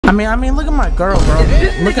I mean, look at my girl, bro.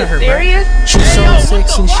 Look at her, serious? bro. She's so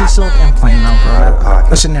sexy. She's so. I'm playing now, bro.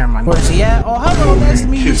 Listen, never mind. Where's he at? Oh, hello, nice to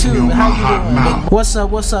meet you too. How you doing? What's up?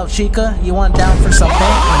 What's up, Chica? You want down for something?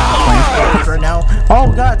 I'm playing for now.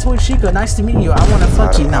 Oh God, Toy Chica, nice to meet you. I wanna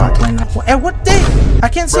fuck you now. I'm playing now. Hey, what thing? I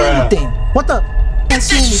can't see anything. What the? I can't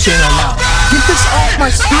see anything right now. Get this off my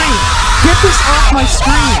screen. Get this off my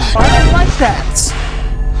screen. I don't like that.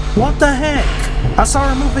 What the heck? I saw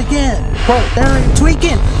her move again. Bro, they're already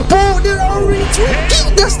tweaking. Bro, they're already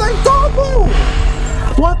tweaking. That's like double.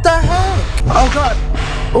 What the heck? Oh God.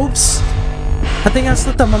 Oops. I think I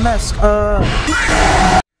slipped on my mask.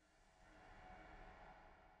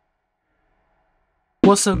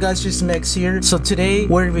 What's up guys, GCMX here. So today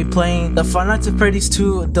we're gonna be playing the Fnaf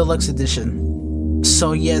 2 Deluxe Edition.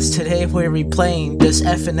 So yes, today we're replaying this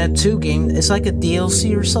Fnaf 2 game. It's like a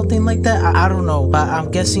DLC or something like that. I don't know, but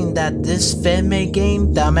I'm guessing that this fan-made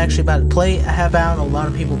game that I'm actually about to play, I have found a lot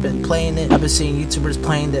of people been playing it. I've been seeing YouTubers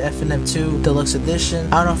playing the Fnaf 2 Deluxe Edition.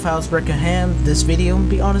 I don't know if I was recommend this video, to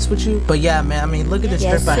be honest with you. But yeah, man, I mean, look at this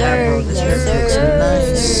script I have, bro. This script looks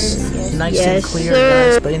nice and clear,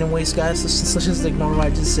 guys. But anyways, guys, let's just ignore what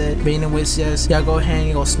I just said. But anyways, yes, y'all go ahead and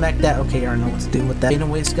you go smack that. Okay, I already know what to do with that.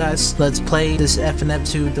 Anyways, guys, let's play this Fnaf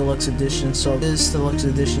 2 Deluxe Edition. So this Deluxe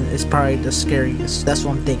Edition is probably the scariest. That's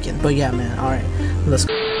what I'm thinking. But yeah, man, alright, let's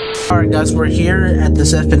go. Alright guys, we're here at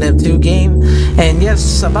this Fnaf 2 game. And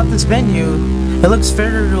yes, about this menu, it looks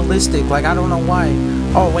very realistic. Like, I don't know why.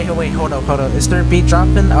 Oh, wait, hold up. Is there a beat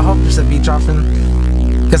dropping? I hope there's a beat dropping.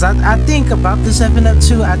 Because I think about this Fnaf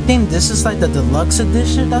 2, I think this is like the Deluxe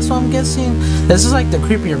Edition. That's what I'm guessing. This is like the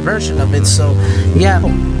creepier version of it. So, yeah.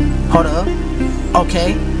 Hold up.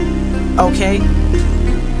 Okay.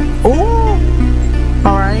 Oh,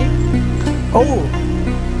 alright.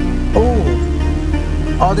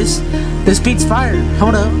 Oh, this beat's fire.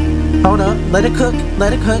 Hold up, let it cook.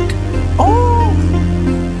 Oh,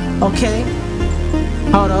 okay,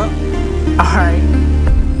 hold up. Alright,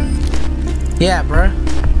 yeah, bruh.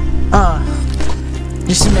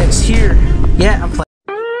 GCMX here. Yeah, I'm playing.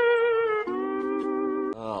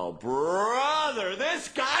 Oh, brother, this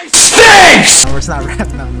guy stinks! No, it's not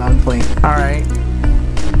rap. No, I'm playing. Alright.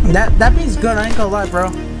 That beat's good, I ain't gonna lie,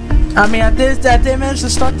 bro. I mean, I did manage to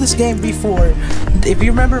start this game before. If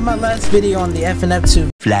you remember my last video on the Fnaf 2.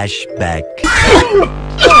 Flashback. Oh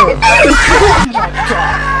my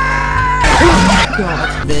God.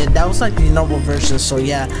 That was like the normal version, so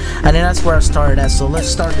yeah. And then that's where I started at, so let's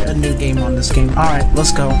start a new game on this game. Alright,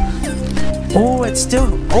 let's go. Oh, it's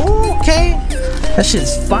still... Oh, okay. That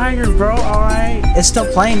shit's fire, bro. Alright. It's still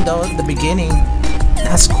playing, though, at the beginning.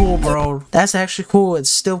 That's cool, bro. That's actually cool. It's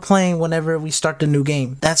still playing whenever we start the new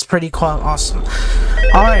game. That's pretty cool. Awesome.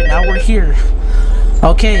 Alright, now we're here.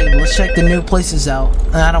 Okay, let's check the new places out.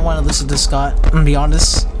 I don't want to listen to Scott, I'm gonna be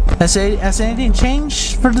honest. Has anything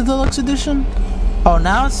changed for the Deluxe Edition? Oh,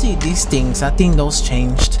 now I see these things. I think those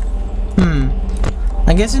changed. I'm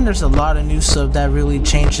guessing there's a lot of new stuff that really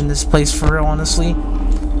changed in this place for real, honestly.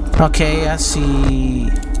 Okay, I see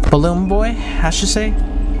Balloon Boy, I should say.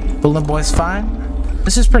 Balloon Boy's fine.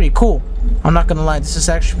 This is pretty cool. I'm not gonna lie, this is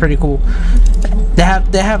actually pretty cool. They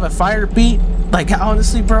have a fire beat. Like,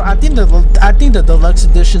 honestly, bro, I think the Deluxe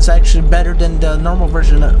Edition is actually better than the normal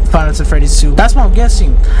version of Fnaf 2. That's what I'm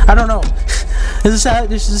guessing. I don't know. This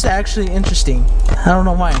is actually interesting. I don't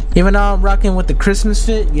know why. Even though I'm rocking with the Christmas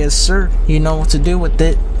fit, yes sir, you know what to do with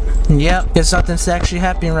it. Yep, guess something's actually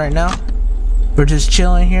happening right now. We're just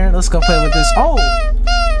chilling here. Let's go play with this. Oh,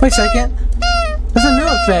 wait a second. That's a new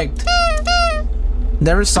effect.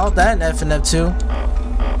 Never saw that in Fnaf 2.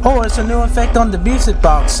 Oh, it's a new effect on the music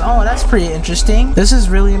box. Oh, that's pretty interesting. This is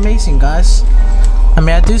really amazing, guys. I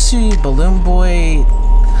mean, I do see Balloon Boy.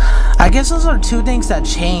 I guess those are two things that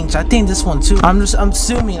changed. I think this one too. I'm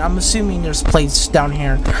assuming there's plates down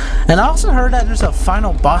here. And I also heard that there's a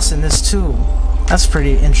final boss in this too. That's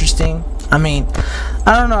pretty interesting. I mean,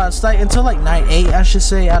 I don't know. It's like until like night 8, I should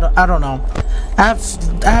say. I don't know. I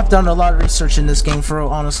have done a lot of research in this game for real,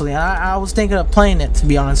 honestly. I was thinking of playing it, to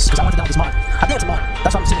be honest. Because I want to download this mod. I think it's a mod.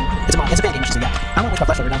 That's what I'm assuming. It's a mod. It's a bad game, I should say. Yeah. I won't waste my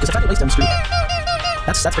flashlight right now because if I do waste it, I'm screwed.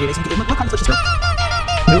 That's pretty amazing. Look how glitches go.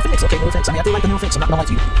 New fix, okay, new fix. I mean, I do like the new fix. I'm not gonna lie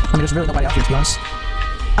to you. I mean, there's really nobody out here, to be honest.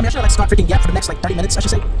 I mean, I should have like Scott freaking yap for the next like 30 minutes, I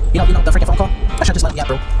should say. You know, the freaking phone call. I should just let him yap,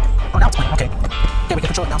 bro. Oh, now it's playing. Okay. Okay, we can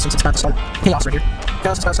control it now since it's about to start. Chaos right here.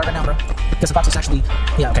 Chaos is about to start right now, bro. Because the box is actually,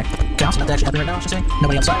 yeah, okay. Chaos is not actually happening right now, I should say.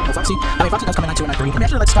 Nobody outside, no Foxy. I mean, Foxy does come in 9 2 and 9 3. I mean, I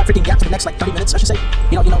should let Scott freaking yap for the next like 30 minutes, I should say.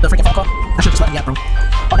 You know, the freaking phone call. I should just let him yap, bro.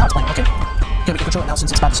 Oh, now it's playing. Okay. Okay, we can control it now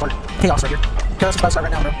since it's about to start. Chaos right here. Because it's outside right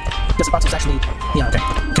now, bro. Because the box is actually, yeah, okay.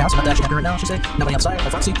 Okay, also not actually happening right now, I should say. Nobody outside, no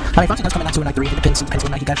Foxy. I mean, Foxy does come in night 2 and night 3. It depends when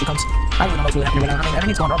night he actually comes. I don't even know what's really happening right now. I mean,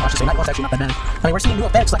 everything's going wrong, I should say. Night 1's actually not that bad. I mean, we're seeing new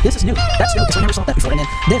effects, like this is new. That's new, because we never saw that before. And then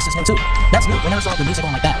this is new too. That's new. We never saw the music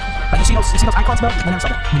going like that. Like, you see those icons, bro? We never saw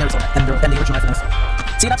that. We never saw that. And the original Fnaf.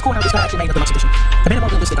 See, that's cool how this guy actually made the Deluxe edition. A bit more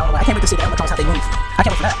realistic, I don't know why. I can't wait to see the animatronics, how they move. I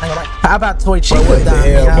can't wait for that, I ain't gonna lie. How about Toy Chica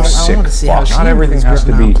down? I want to see how she Not everything has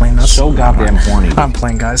to be so goddamn horny. I'm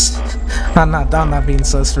playing, guys. I'm not being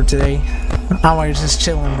sus for today. I'm just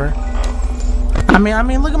chilling, bro. I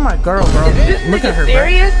mean, look at my girl, bro. Look at her, bro.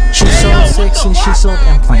 She's so sexy. She's so.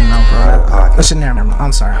 I'm playing now, bro. Listen, never mind.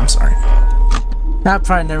 I'm sorry. I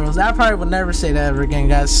probably will never say that ever again,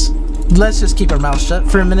 guys. Let's just keep our mouth shut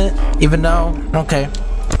for a minute. Even though, okay,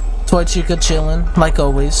 Toy Chica chilling like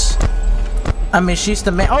always. I mean, she's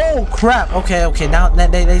the man. Oh crap. Okay. Now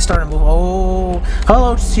they started moving. Oh,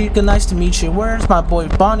 hello, Chica. Nice to meet you. Where's my boy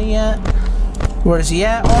Bonnie at? Where's he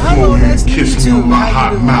at? Oh, hello, nice to meet you too.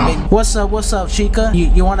 How you doing, baby? What's up, Chica?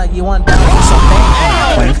 You wanna down for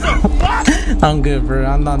something? I'm good, bro.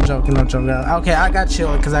 I'm not joking. Okay, I got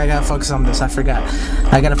chill because I gotta focus on this. I forgot.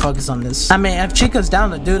 I gotta focus on this. I mean, if Chica's down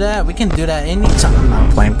to do that, we can do that anytime. I'm not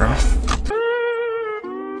playing, bro.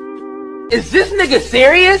 Is this nigga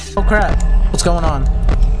serious? Oh crap. What's going on?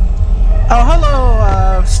 Oh,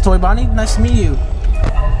 hello, Toy Bonnie. Nice to meet you.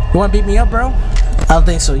 You wanna beat me up, bro? I don't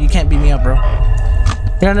think so. You can't beat me up, bro.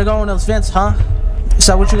 You're gonna go in those vents, huh? Is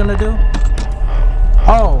that what you're gonna do?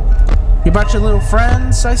 Oh, you brought your little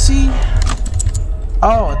friends, I see.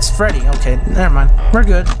 Oh, it's Freddy. Okay, never mind. We're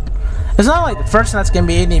good. It's not like the first night's gonna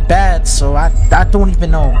be any bad, so I don't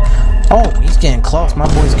even know. Oh, he's getting close. My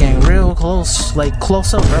boy's getting real close. Like,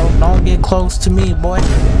 close up, bro. Don't get close to me, boy.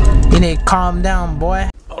 You need to calm down, boy.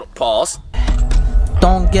 Pause.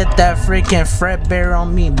 Don't get that freaking Fredbear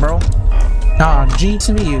on me, bro. Nah, G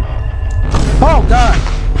to me, you. Oh God.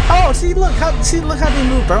 Oh, see, look how they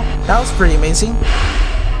move, bro. That was pretty amazing.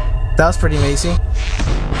 Look,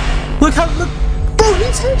 bro,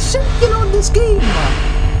 he's head-shaking on this game.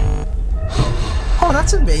 Oh,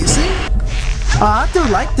 that's amazing. I do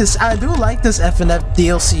like this. I do like this FNF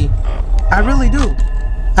DLC. I really do.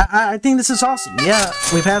 I think this is awesome. Yeah,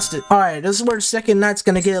 we passed it. Alright, this is where the second night's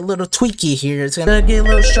gonna get a little tweaky here. It's gonna get a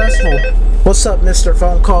little stressful. What's up, Mr.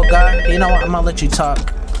 Phone Call Guy? You know what? I'm gonna let you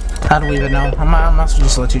talk. I don't even know. I'm not supposed to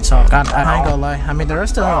just let you talk. I ain't gonna lie. I mean, the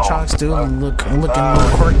rest of the animatronics do looking a little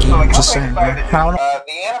quirky. Just saying. The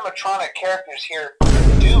animatronic characters here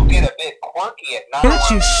do get a bit quirky at night. Can't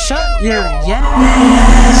you shut your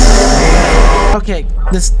yes? Okay,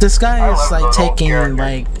 this guy is like taking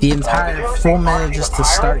like the entire full minute just to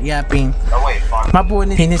start yapping. My boy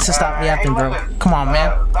needs to stop yapping, bro. Come on,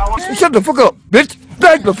 man. Shut the fuck up, bitch!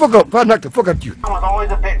 Back the fuck up! I'd knock the fuck out you. I was always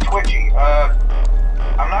a bit twitchy.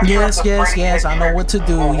 Yes, I know what to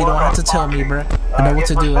do. You don't have to tell me, bro. I know what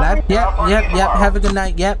to do. Yep. Have a good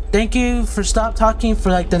night. Yep. Thank you for stop talking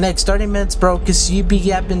for like the next 30 minutes, bro. Cause you be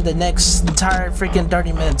yapping the next entire freaking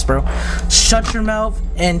 30 minutes, bro. Shut your mouth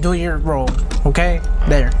and do your role. Okay?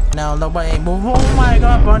 There. Now nobody move. Oh my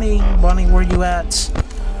God, Bunny, where you at?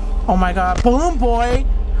 Oh my God, Balloon Boy.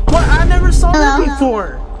 What? I never saw that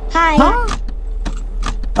before. Hi.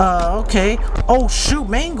 Huh? Okay. Oh shoot,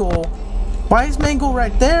 Mangle. Why is Mango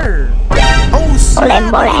right there? Oh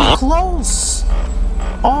snap, they're getting close.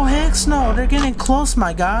 Oh heck no, they're getting close,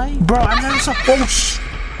 my guy. Bro, I never saw. Oh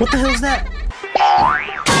what the hell is that?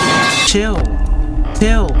 Chill.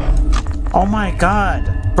 Oh my God,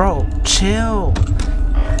 bro, chill.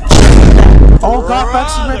 Oh God,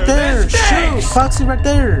 Foxy right there. Shoot, Foxy right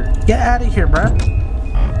there. Get out of here, bro.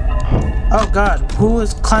 Oh God, who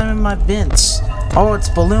is climbing my vents? Oh, it's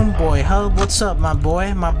Balloon Boy. What's up, my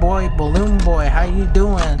boy? My boy, Balloon Boy. How you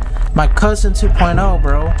doing? My cousin 2.0,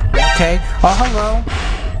 bro. Okay. Oh, hello.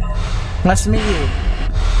 Nice to meet you.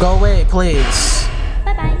 Go away, please.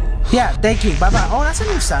 Bye-bye. Yeah, thank you. Bye-bye. Oh, that's a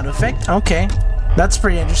new sound effect. Okay. That's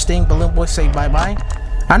pretty interesting. Balloon Boy say bye-bye.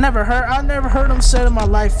 I never heard him say in my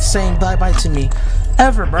life saying bye-bye to me.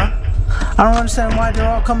 Ever, bro. I don't understand why they're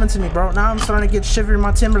all coming to me, bro. Now I'm starting to get shivery in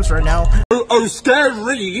my timbers right now. Oh,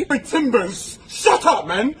 scary! My timbers! Shut up,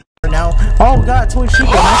 man! Now, oh God, Toy Chica,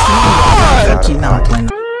 nice to meet you. Thank you. Now I'm playing.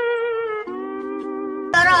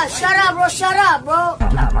 Shut up, bro.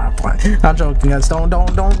 I'm not playing. I'm joking, guys.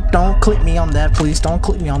 Don't click me on that, please. Don't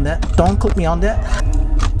click me on that. Don't click me on that.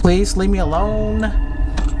 Please leave me alone,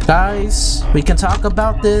 guys. We can talk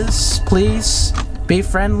about this, please. Be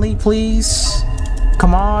friendly, please.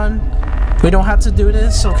 Come on. We don't have to do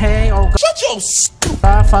this, okay? Oh, shut your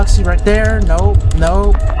Foxy right there. Nope.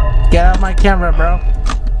 Get out of my camera, bro.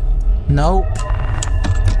 Nope.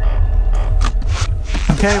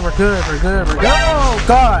 Okay, we're good, we're good, we're good. Oh,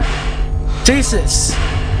 God. Jesus.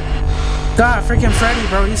 God, freaking Freddy,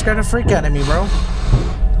 bro. He's scared the freak out of me, bro.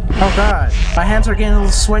 Oh, God. My hands are getting a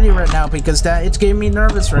little sweaty right now because it's getting me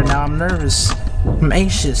nervous right now. I'm nervous. I'm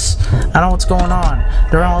anxious. I don't know what's going on.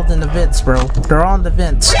 They're all in the vents, bro. They're all in the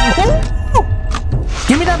vents. Oh!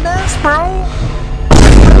 Give me that mask, bro.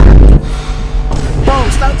 Bro,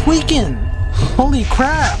 stop tweaking. Holy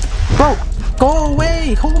crap. Bro, go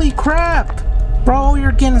away. Holy crap. Bro,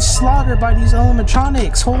 you're getting slaughtered by these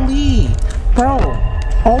animatronics. Holy. Bro.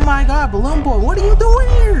 Oh my God, Balloon Boy, what are you doing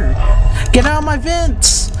here? Get out of my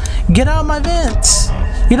vents. Get out of my vents.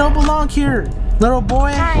 You don't belong here, little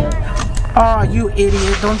boy. Aw, oh, you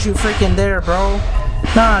idiot. Don't you freaking dare, bro.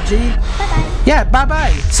 Nah, G. Bye-bye. Yeah,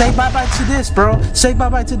 bye-bye. Say bye-bye to this, bro. Say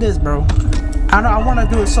bye-bye to this, bro. I want to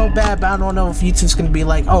do it so bad, but I don't know if YouTube's going to be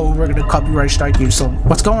like, oh, we're going to copyright strike you. So,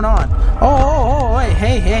 what's going on? Oh, wait,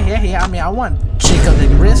 hey. I mean, I want Chica to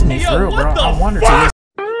risk me for real, bro. I want her to.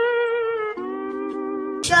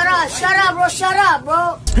 Shut up, bro. Shut up,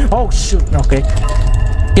 bro. Oh, shoot. Okay.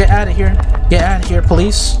 Get out of here. Get out of here,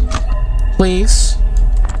 please. Please.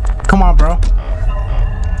 Come on, bro.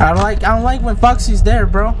 I don't like when Foxy's there,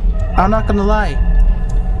 bro. I'm not gonna lie.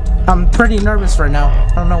 I'm pretty nervous right now.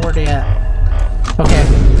 I don't know where they at. Okay.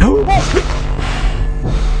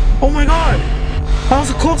 Oh my God. That was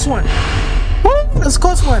a close one. Woo, that's a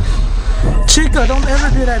close one. Chica, don't ever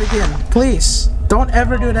do that again. Please. Don't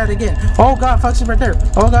ever do that again. Oh God, Foxy right there.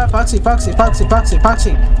 Oh God, Foxy.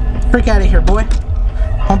 Freak out of here, boy.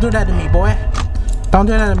 Don't do that to me, boy. Don't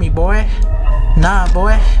do that to me, boy. Nah,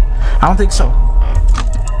 boy. I don't think so.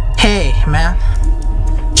 Hey, man.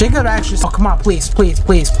 Jacob actually. Oh, come on, please.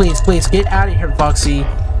 Get out of here, Foxy.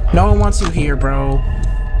 No one wants you here, bro.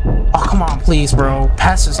 Oh, come on, please, bro.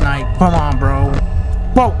 Pass this night. Come on, bro.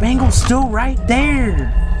 Bro, Bangle's still right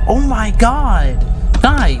there. Oh my God.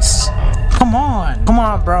 Guys. Come on. Come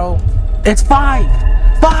on, bro. It's 5.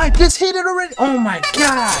 5. Just hit it already. Oh my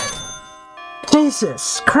God.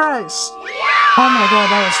 Jesus Christ. Oh my God,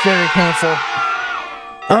 that was very painful.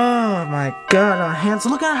 Oh my God, my hands.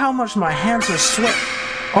 Look at how much my hands are sweating.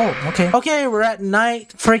 Oh, okay. Okay, we're at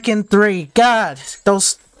night freaking 3. God,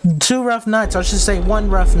 those 2 rough nights. I should say 1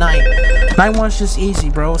 rough night. Night 1's just easy,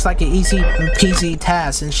 bro. It's like an easy peasy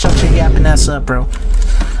task. And shut your yapping ass up, bro.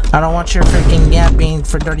 I don't want your freaking yapping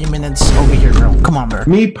for 30 minutes over here, bro. Come on, bro.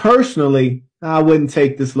 Me personally, I wouldn't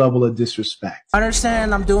take this level of disrespect. I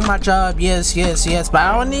understand I'm doing my job, yes, but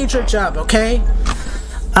I don't need your job, okay?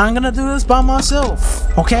 I'm gonna do this by myself,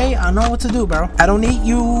 okay? I know what to do, bro. I don't need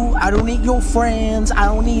you, I don't need your friends, I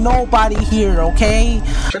don't need nobody here, okay?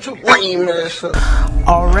 Shut your lame ass up.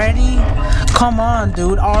 Already? Come on,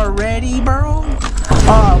 dude, already, bro?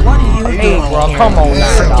 What are you doing bro, here, come on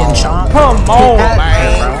now, freaking chomp? Come on,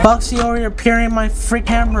 man. Bugsy over here appearing my freak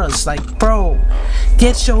cameras, like, bro,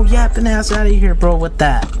 get your yapping ass out of here, bro, with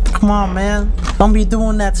that. Come on, man. Don't be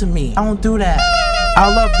doing that to me. I don't do that. I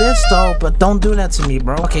love this though, but don't do that to me,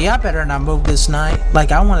 bro. Okay, y'all better not move this night.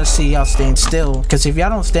 Like, I want to see y'all stand still. Because if y'all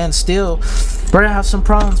don't stand still, we're gonna have some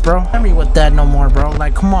problems, bro. Don't me with that no more, bro.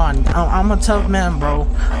 Like, come on. I'm a tough man, bro.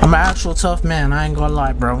 I'm an actual tough man. I ain't gonna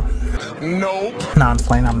lie, bro. Nope. Nah, I'm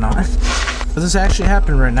playing. I'm not. But this actually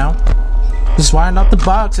happened right now. Just wind up the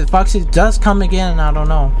box. If Foxy does come again, I don't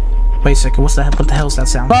know. Wait a second. What the hell's that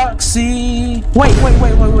sound? Foxy! Wait.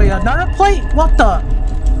 Another plate? What the?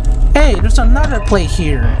 Hey, there's another plate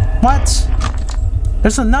here. What?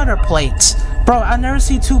 There's another plate. Bro, I never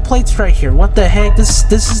see 2 plates right here. What the heck? This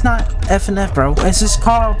is not Fnaf, bro. Is this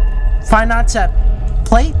called Five Nights at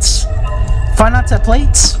Plates? Five Nights at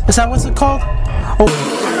Plates? Is that what's it called? Oh.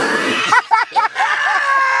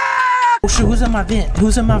 Oh shoot, who's in my vent?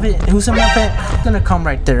 Who's in my vent? I'm gonna come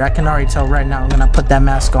right there. I can already tell right now. I'm gonna put that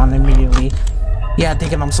mask on immediately. Yeah,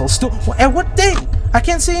 thinking I'm so stupid. And what thing? I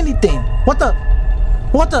can't see anything. What the?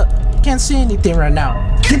 Can't see anything right now.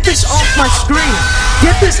 Get this off my screen.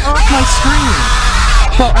 Get this off my screen.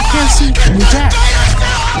 Bro, I can't see Jack.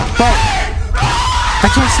 Bro, I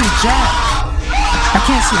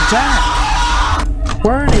can't see Jack.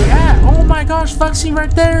 Where are they at? Oh my gosh, Foxy right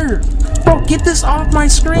there. Bro, get this off my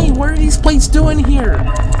screen. What are these plates doing here?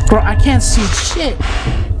 Bro, I can't see shit.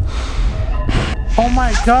 Oh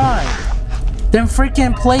my God. Them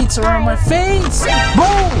freaking plates are on my face.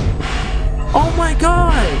 Boom. Oh my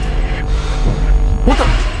God.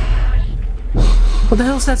 What the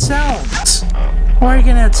hell's that sound? Why are you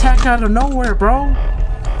gonna attack out of nowhere, bro?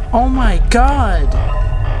 Oh my God.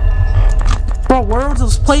 Bro, where are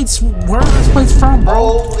those plates from, bro?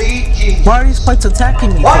 Holy Jesus. Why are these plates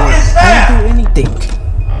attacking me? What is that? I didn't do anything.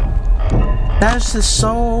 That's just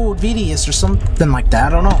so tedious or something like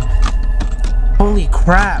that. I don't know. Holy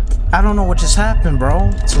crap. I don't know what just happened, bro.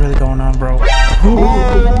 What's really going on, bro?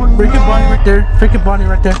 Freaking Bonnie right there. Freaking Bonnie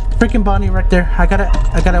right there. Freaking Bonnie right there. I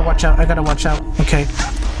gotta watch out. I gotta watch out. Okay.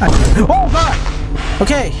 Oh, God.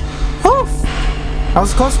 Okay. Oof. That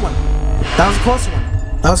was a close one. That was a close one.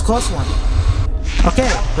 That was a close one.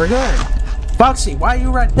 Okay, we're good. Foxy, why are you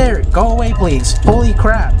right there? Go away, please. Holy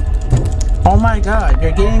crap. Oh my god,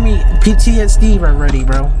 you're getting me PTSD already,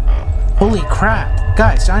 bro. Holy crap.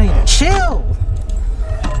 Guys, I need to chill.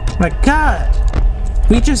 My god.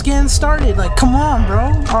 We just getting started. Like, come on,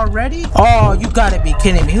 bro. Already? Oh, you gotta be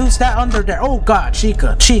kidding me. Who's that under there? Oh god,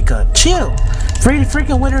 Chica. Chica, chill.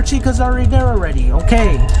 Freaking winter Chica's already there already.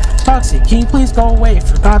 Okay. Foxy, can you please go away,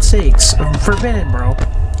 for God's sakes? Forbidden, bro.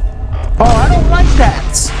 Oh, I don't like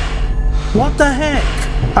that. What the heck?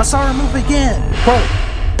 I saw her move again. Bro,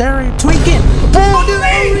 they're tweaking. Bro, they're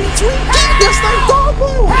tweaking. That's like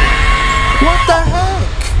double. What the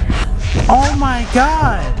heck? Oh my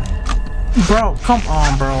god. Bro, come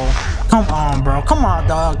on, bro. Come on, bro. Come on,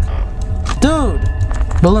 dog. Dude.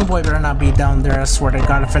 Balloon Boy better not be down there. I swear to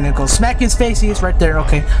God. If I go smack his face, he's right there.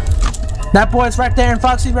 Okay. That boy's right there and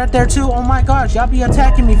Foxy's right there too. Oh my gosh, y'all be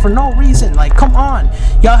attacking me for no reason. Like, come on.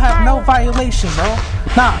 Y'all have no violation, bro.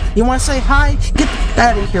 Nah, you wanna say hi? Get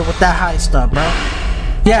out of here with that hi stuff, bro.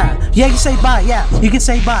 Yeah, you say bye. Yeah, you can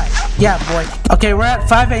say bye. Yeah, boy. Okay, we're at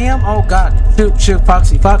 5 a.m. Oh god. Shoot,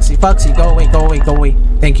 Foxy, go away.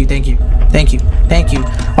 Thank you.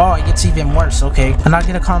 Oh, it gets even worse. Okay, I'm not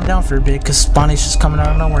gonna calm down for a bit because Bonnie's just coming out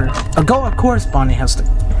of nowhere. Of course, Bonnie has to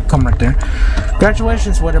come right there.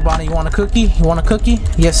 Congratulations, Witter Bonnie. You want a cookie?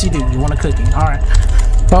 Yes, you do. You want a cookie. Alright.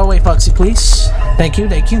 Go away, Foxy, please. Thank you.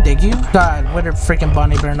 God, Witter freaking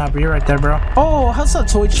Bonnie better not be right there, bro. Oh, how's that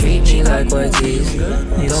toy treat me like what is good?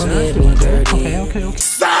 Yes, sir. Doing good. Okay.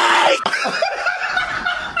 Psych!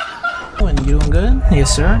 You doing good?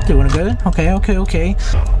 Yes, sir. Doing good. Okay.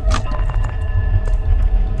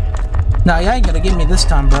 Nah, y'all ain't gonna get me this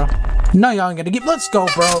time, bro. No, y'all ain't gonna get. Let's go,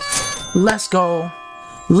 bro. Let's go.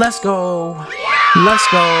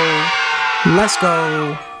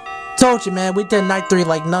 Told you, man. We did night 3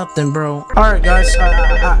 like nothing, bro. All right, guys.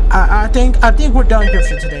 I think we're done here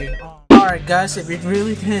for today. Alright guys, if you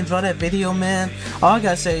really did enjoy that video, man, all I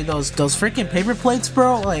gotta say, those freaking paper plates,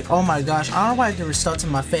 bro, like, oh my gosh, I don't know why they were stuck to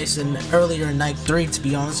my face in earlier in night 3, to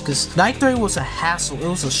be honest, because night 3 was a hassle, it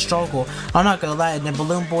was a struggle, I'm not gonna lie. And then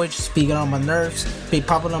Balloon Boy just be getting on my nerves, be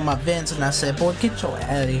popping on my vents, and I said, boy, get your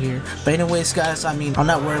out of here. But anyways, guys, I mean, I'm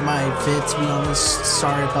not wearing my fit, to be honest,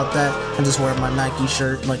 sorry about that. I'm just wearing my Nike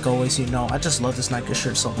shirt, like always, you know, I just love this Nike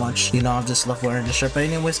shirt so much, you know, I just love wearing this shirt. But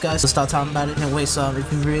anyways, guys, let's stop talking about it. Anyways,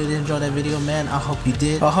 if you really did enjoy that video, man, I hope you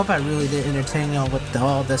did. I hope I really did entertain y'all with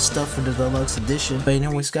all that stuff for the deluxe edition. But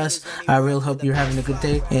anyways, guys, I really hope you're having a good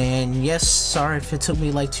day. And yes, sorry if it took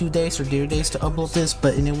me like 2 days or 3 days to upload this.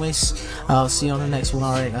 But anyways, I'll see you on the next one.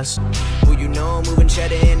 Alright, guys. Well, you know, moving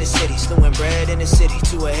cheddar in the city, stewing bread in the city.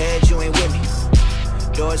 2 ahead, you ain't with me.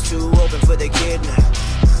 Doors too open for the kid now.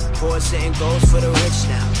 Poor sitting goals for the rich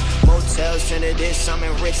now. Motels turn to this, I'm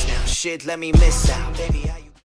rich now. Shit, let me miss out. Baby, how you